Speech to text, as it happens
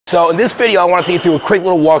So in this video, I want to take you through a quick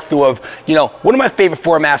little walkthrough of, one of my favorite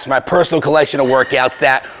formats, my personal collection of workouts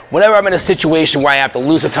that whenever I'm in a situation where I have to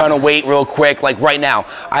lose a ton of weight real quick, like right now,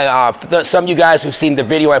 some of you guys who've seen the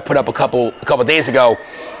video I put up a couple days ago,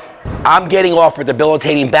 I'm getting off a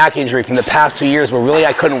debilitating back injury from the past 2 years where really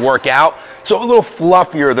I couldn't work out. So I'm a little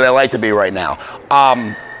fluffier than I like to be right now.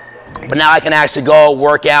 But now I can actually go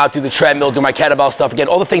work out, do the treadmill, do my kettlebell stuff again,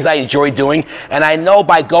 all the things I enjoy doing. And I know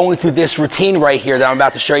by going through this routine right here that I'm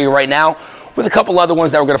about to show you right now, with a couple other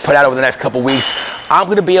ones that we're going to put out over the next couple weeks, I'm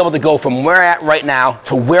going to be able to go from where I'm at right now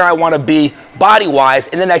to where I want to be body-wise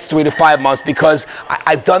in the next 3 to 5 months, because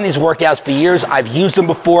I've done these workouts for years, I've used them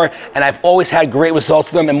before, and I've always had great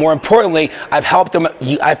results with them. And more importantly,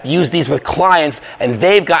 I've used these with clients, and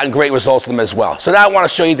they've gotten great results with them as well. So now I want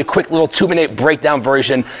to show you the quick little 2-minute breakdown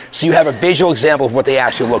version so you have a visual example of what they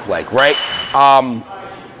actually look like, right?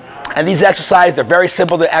 And these exercises, they're very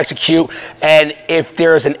simple to execute. And if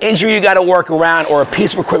there's an injury you got to work around or a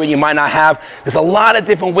piece of equipment you might not have, there's a lot of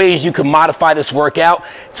different ways you can modify this workout.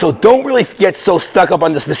 So don't really get so stuck up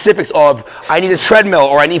on the specifics of, I need a treadmill,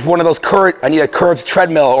 or I need one of those I need a curved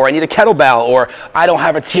treadmill, or I need a kettlebell, or I don't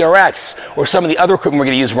have a TRX, or some of the other equipment we're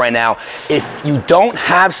going to use right now. If you don't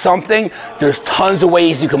have something, there's tons of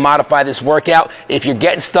ways you can modify this workout. If you're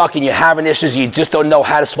getting stuck and you're having issues, you just don't know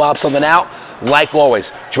how to swap something out, like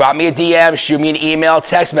always, drop me a DM, shoot me an email,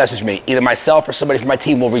 text message me. Either myself or somebody from my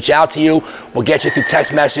team will reach out to you. We'll get you through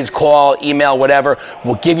text message, call, email, whatever.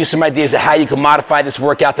 We'll give you some ideas of how you can modify this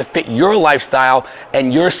workout to fit your lifestyle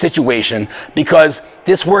and your situation, because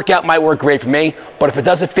this workout might work great for me, but if it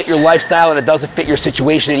doesn't fit your lifestyle and it doesn't fit your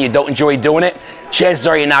situation and you don't enjoy doing it, chances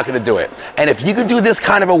are you're not going to do it. And if you can do this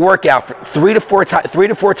kind of a workout for 3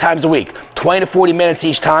 to 4 times a week, 20 to 40 minutes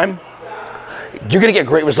each time, you're going to get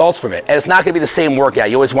great results from it. And it's not going to be the same workout.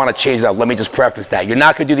 You always want to change it up. Let me just preface that. You're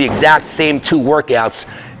not going to do the exact same 2 workouts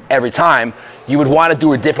every time. You would want to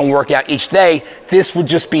do a different workout each day. This would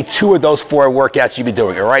just be 2 of those 4 workouts you'd be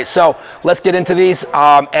doing, all right? So let's get into these.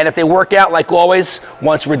 And if they work out, like always,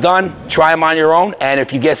 once we're done, try them on your own. And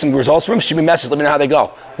if you get some results from them, shoot me a message. Let me know how they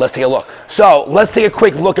go. Let's take a look. So let's take a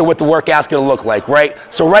quick look at what the workout's going to look like, right?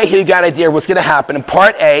 So right here, you got an idea of what's going to happen. In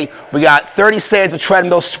part A, we got 30 seconds of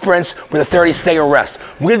treadmill sprints with a 30-second rest.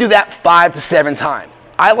 We're going to do that 5 to 7 times.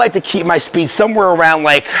 I like to keep my speed somewhere around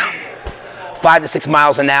like 5 to 6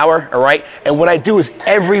 miles an hour, all right? And what I do is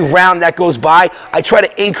every round that goes by, I try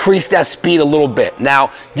to increase that speed a little bit.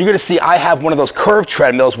 Now, you're gonna see I have one of those curved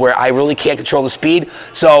treadmills where I really can't control the speed,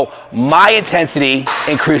 so my intensity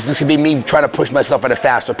increases. This could be me trying to push myself at a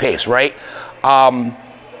faster pace, right?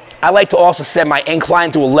 I like to also set my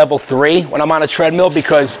incline to a level 3 when I'm on a treadmill,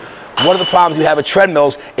 because one of the problems you have with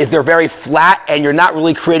treadmills is they're very flat and you're not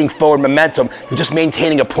really creating forward momentum. You're just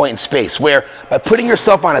maintaining a point in space, where by putting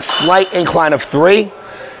yourself on a slight incline of 3,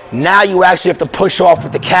 now you actually have to push off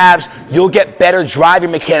with the calves. You'll get better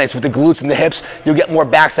driving mechanics with the glutes and the hips. You'll get more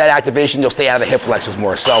backside activation. You'll stay out of the hip flexors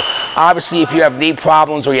more. So obviously if you have knee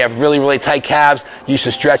problems or you have really, really tight calves, you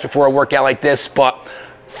should stretch before a workout like this. But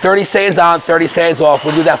 30 seconds on, 30 seconds off.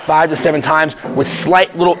 We'll do that 5 to 7 times with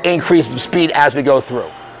slight little increases of speed as we go through.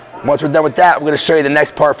 Once we're done with that, we're going to show you the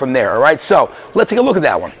next part from there, all right? So let's take a look at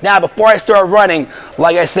that one. Now, before I start running,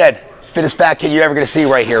 like I said, fittest fat kid you're ever going to see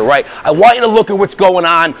right here, right? I want you to look at what's going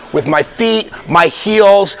on with my feet, my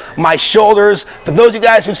heels, my shoulders. For those of you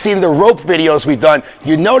guys who've seen the rope videos we've done,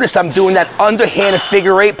 you notice I'm doing that underhand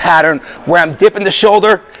figure 8 pattern where I'm dipping the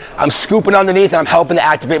shoulder, I'm scooping underneath, and I'm helping to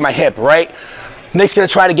activate my hip, right? Nick's going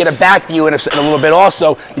to try to get a back view in a little bit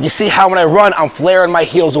also. You see how when I run, I'm flaring my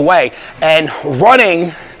heels away. And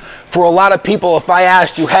running, for a lot of people, if I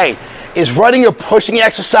asked you, hey, is running a pushing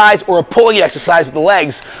exercise or a pulling exercise with the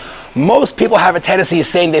legs? Most people have a tendency of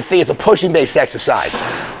saying they think it's a pushing-based exercise,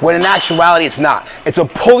 when in actuality it's not. It's a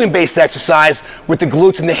pulling-based exercise with the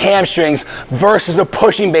glutes and the hamstrings versus a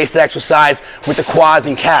pushing-based exercise with the quads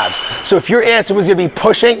and calves. So if your answer was going to be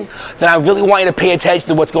pushing, then I really want you to pay attention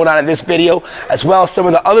to what's going on in this video, as well as some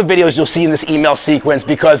of the other videos you'll see in this email sequence,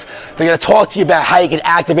 because they're going to talk to you about how you can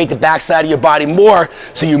activate the backside of your body more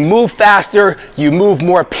so you move faster, you move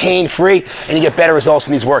more pain-free, and you get better results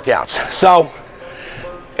from these workouts. So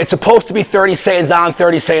it's supposed to be 30 seconds on,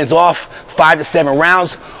 30 seconds off, 5 to 7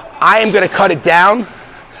 rounds. I am going to cut it down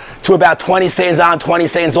to about 20 seconds on, 20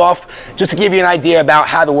 seconds off, just to give you an idea about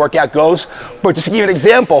how the workout goes. But just to give you an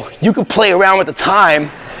example, you can play around with the time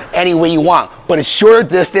any way you want, but it's shorter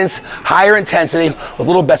distance, higher intensity, with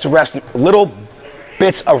little bits of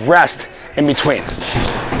rest in between.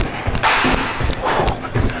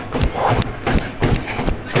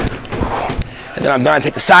 And then I'm done. I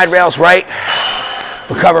take the side rails right,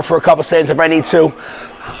 recover for a couple seconds if I need to.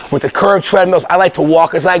 With the curved treadmills, I like to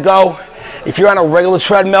walk as I go. If you're on a regular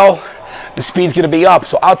treadmill, the speed's gonna be up.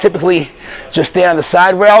 So I'll typically just stay on the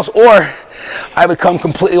side rails, or I would come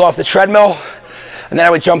completely off the treadmill and then I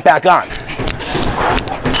would jump back on.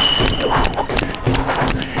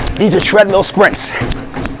 These are treadmill sprints.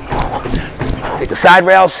 Take the side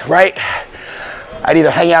rails, right? I'd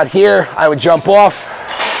either hang out here, I would jump off.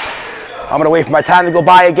 I'm gonna wait for my time to go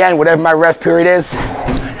by again, whatever my rest period is.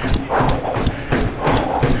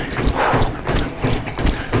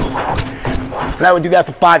 And I would do that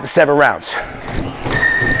for 5 to 7 rounds.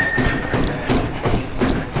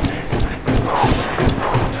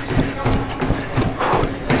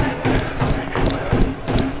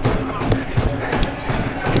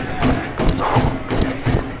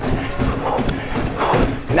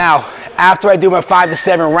 Now, after I do my 5 to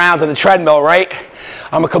 7 rounds on the treadmill, right?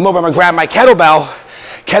 I'm gonna come over, I'm gonna grab my kettlebell.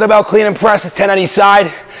 Kettlebell clean and presses, 10 on each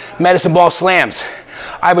side, medicine ball slams.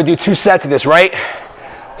 I would do 2 sets of this, right?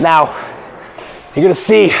 Now, you're gonna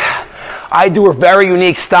see, I do a very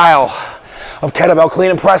unique style of kettlebell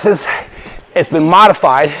clean and presses. It's been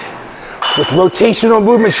modified with rotational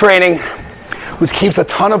movement training, which keeps a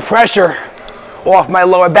ton of pressure off my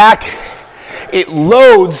lower back. It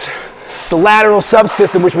loads the lateral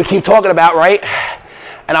subsystem, which we keep talking about, right?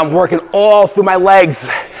 And I'm working all through my legs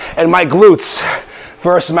and my glutes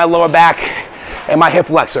versus my lower back and my hip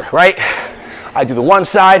flexor, right? I do the one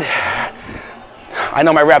side. I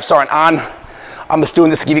know my reps aren't on. I'm just doing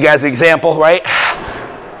this to give you guys an example, right?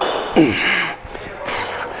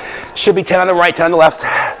 Should be 10 on the right, 10 on the left.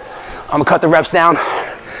 I'm gonna cut the reps down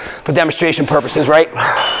for demonstration purposes, right?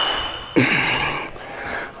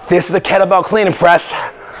 This is a kettlebell clean and press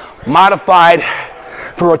modified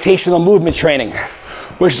for rotational movement training,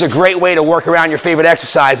 which is a great way to work around your favorite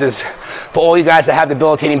exercises for all you guys that have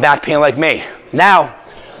debilitating back pain like me. Now,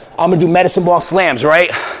 I'm gonna do medicine ball slams,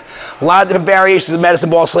 right? A lot of different variations of medicine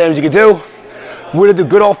ball slams you can do. We're gonna do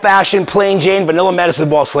good old fashioned plain Jane vanilla medicine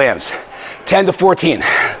ball slams. 10 to 14.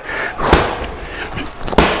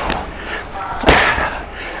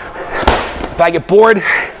 If I get bored,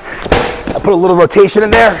 I put a little rotation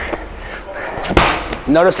in there.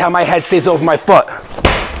 Notice how my head stays over my foot.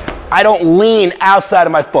 I don't lean outside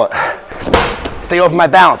of my foot. Stay over my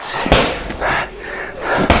balance.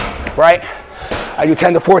 Right? I do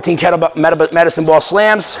 10 to 14 kettlebell medicine ball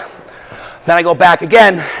slams. Then I go back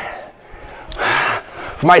again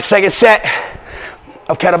for my second set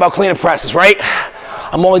of kettlebell clean and presses, right?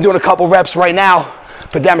 I'm only doing a couple reps right now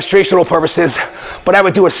for demonstrational purposes, but I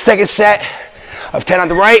would do a second set of 10 on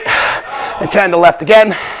the right and 10 on the left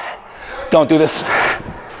again. Don't do this.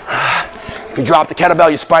 If you drop the kettlebell,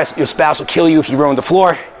 your spouse will kill you if you ruin the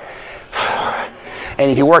floor.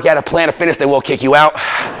 And if you work out a Planet Fitness, they will kick you out.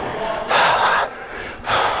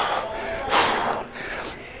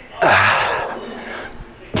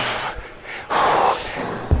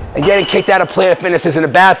 And getting kicked out of Planet Fitness isn't a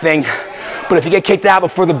bad thing, but if you get kicked out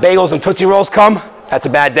before the bagels and Tootsie Rolls come, that's a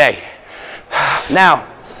bad day. Now,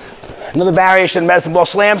 another variation of medicine ball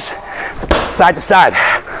slams, side to side,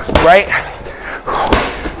 right?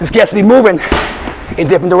 This gets me moving in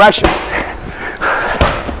different directions.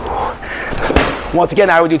 Once again,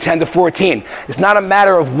 I would do 10 to 14. It's not a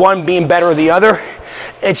matter of one being better or the other.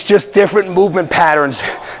 It's just different movement patterns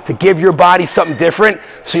to give your body something different,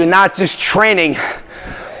 so you're not just training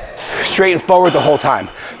straight and forward the whole time.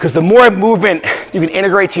 Because the more movement you can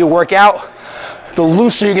integrate to your workout, the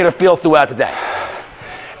looser you're gonna feel throughout the day.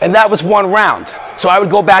 And that was one round. So I would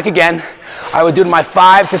go back again. I would do my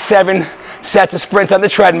 5 to 7 sets of sprints on the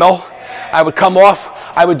treadmill. I would come off.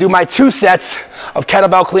 I would do my 2 sets of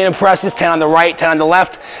kettlebell clean and presses, 10 on the right, 10 on the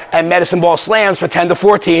left, and medicine ball slams for 10 to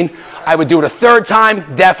 14. I would do it a 3rd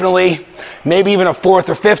time, definitely, maybe even a 4th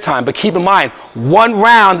or 5th time. But keep in mind, one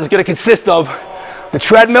round is gonna consist of the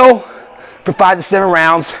treadmill for 5 to 7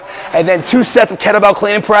 rounds, and then 2 sets of kettlebell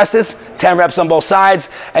clean and presses, 10 reps on both sides,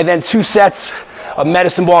 and then 2 sets of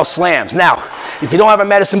medicine ball slams. Now, if you don't have a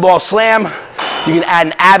medicine ball slam, you can add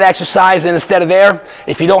an ab exercise in instead of there.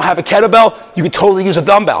 If you don't have a kettlebell, you can totally use a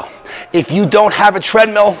dumbbell. If you don't have a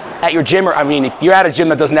treadmill at your gym, or I mean, if you're at a gym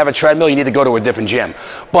that doesn't have a treadmill, you need to go to a different gym.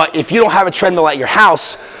 But if you don't have a treadmill at your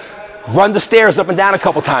house, run the stairs up and down a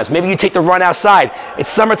couple times. Maybe you take the run outside. It's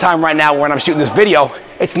summertime right now when I'm shooting this video.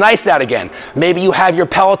 It's nice out again. Maybe you have your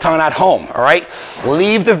Peloton at home, all right?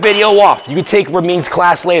 Leave the video off. You can take Ramin's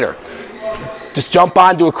class later. Just jump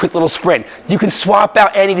on, do a quick little sprint. You can swap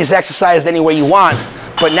out any of these exercises any way you want,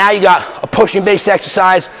 but now you got a pushing-based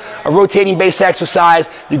exercise, a rotating-based exercise,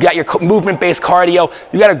 you got your movement-based cardio,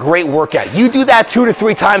 you got a great workout. You do that 2 to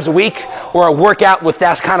 3 times a week, or a workout with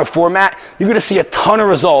that kind of format, you're gonna see a ton of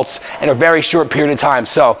results in a very short period of time.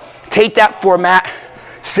 So take that format,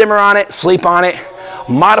 simmer on it, sleep on it,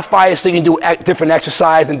 modify it so you can do different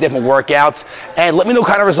exercise and different workouts, and let me know what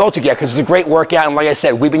kind of results you get, because it's a great workout. And like I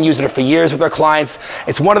said, we've been using it for years with our clients.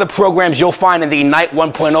 It's one of the programs you'll find in the Ignite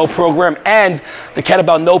 1.0 program and the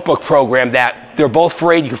Kettlebell Notebook program. That they're both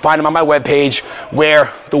free. You can find them on my webpage,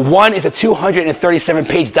 where the one is a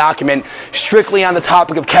 237-page document strictly on the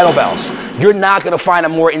topic of kettlebells. You're not going to find a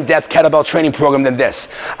more in-depth kettlebell training program than this.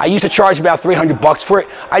 I used to charge about $300 for it.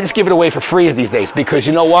 I just give it away for free these days, because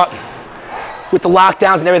you know what? With the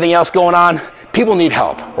lockdowns and everything else going on, people need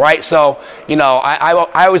help, right? So, you know, I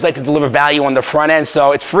always like to deliver value on the front end,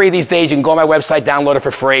 so it's free these days. You can go on my website, download it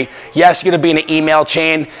for free. Yes, you're gonna be in an email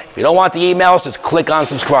chain. If you don't want the emails, just click on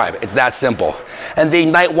subscribe. It's that simple. And the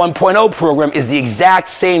Ignite 1.0 program is the exact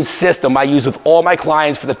same system I use with all my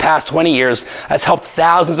clients for the past 20 years. That's helped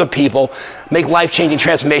thousands of people make life-changing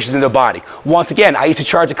transformations in their body. Once again, I used to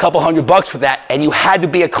charge a couple $100 for that, and you had to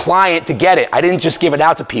be a client to get it. I didn't just give it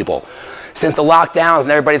out to people. Since the lockdowns and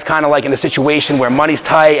everybody's kind of like in a situation where money's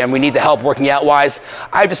tight and we need the help working out wise,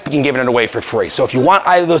 I've just been giving it away for free. So if you want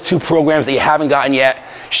either of those 2 programs that you haven't gotten yet,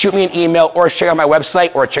 shoot me an email or check out my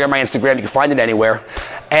website or check out my Instagram. You can find it anywhere.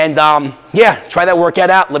 And yeah, try that workout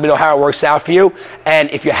out. Let me know how it works out for you. And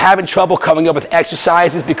if you're having trouble coming up with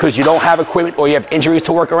exercises because you don't have equipment or you have injuries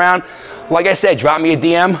to work around, like I said, drop me a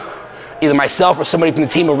DM. Either myself or somebody from the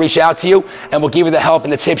team will reach out to you, and we'll give you the help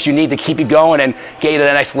and the tips you need to keep you going and get you to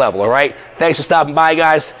the next level, all right? Thanks for stopping by,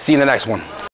 guys. See you in the next one.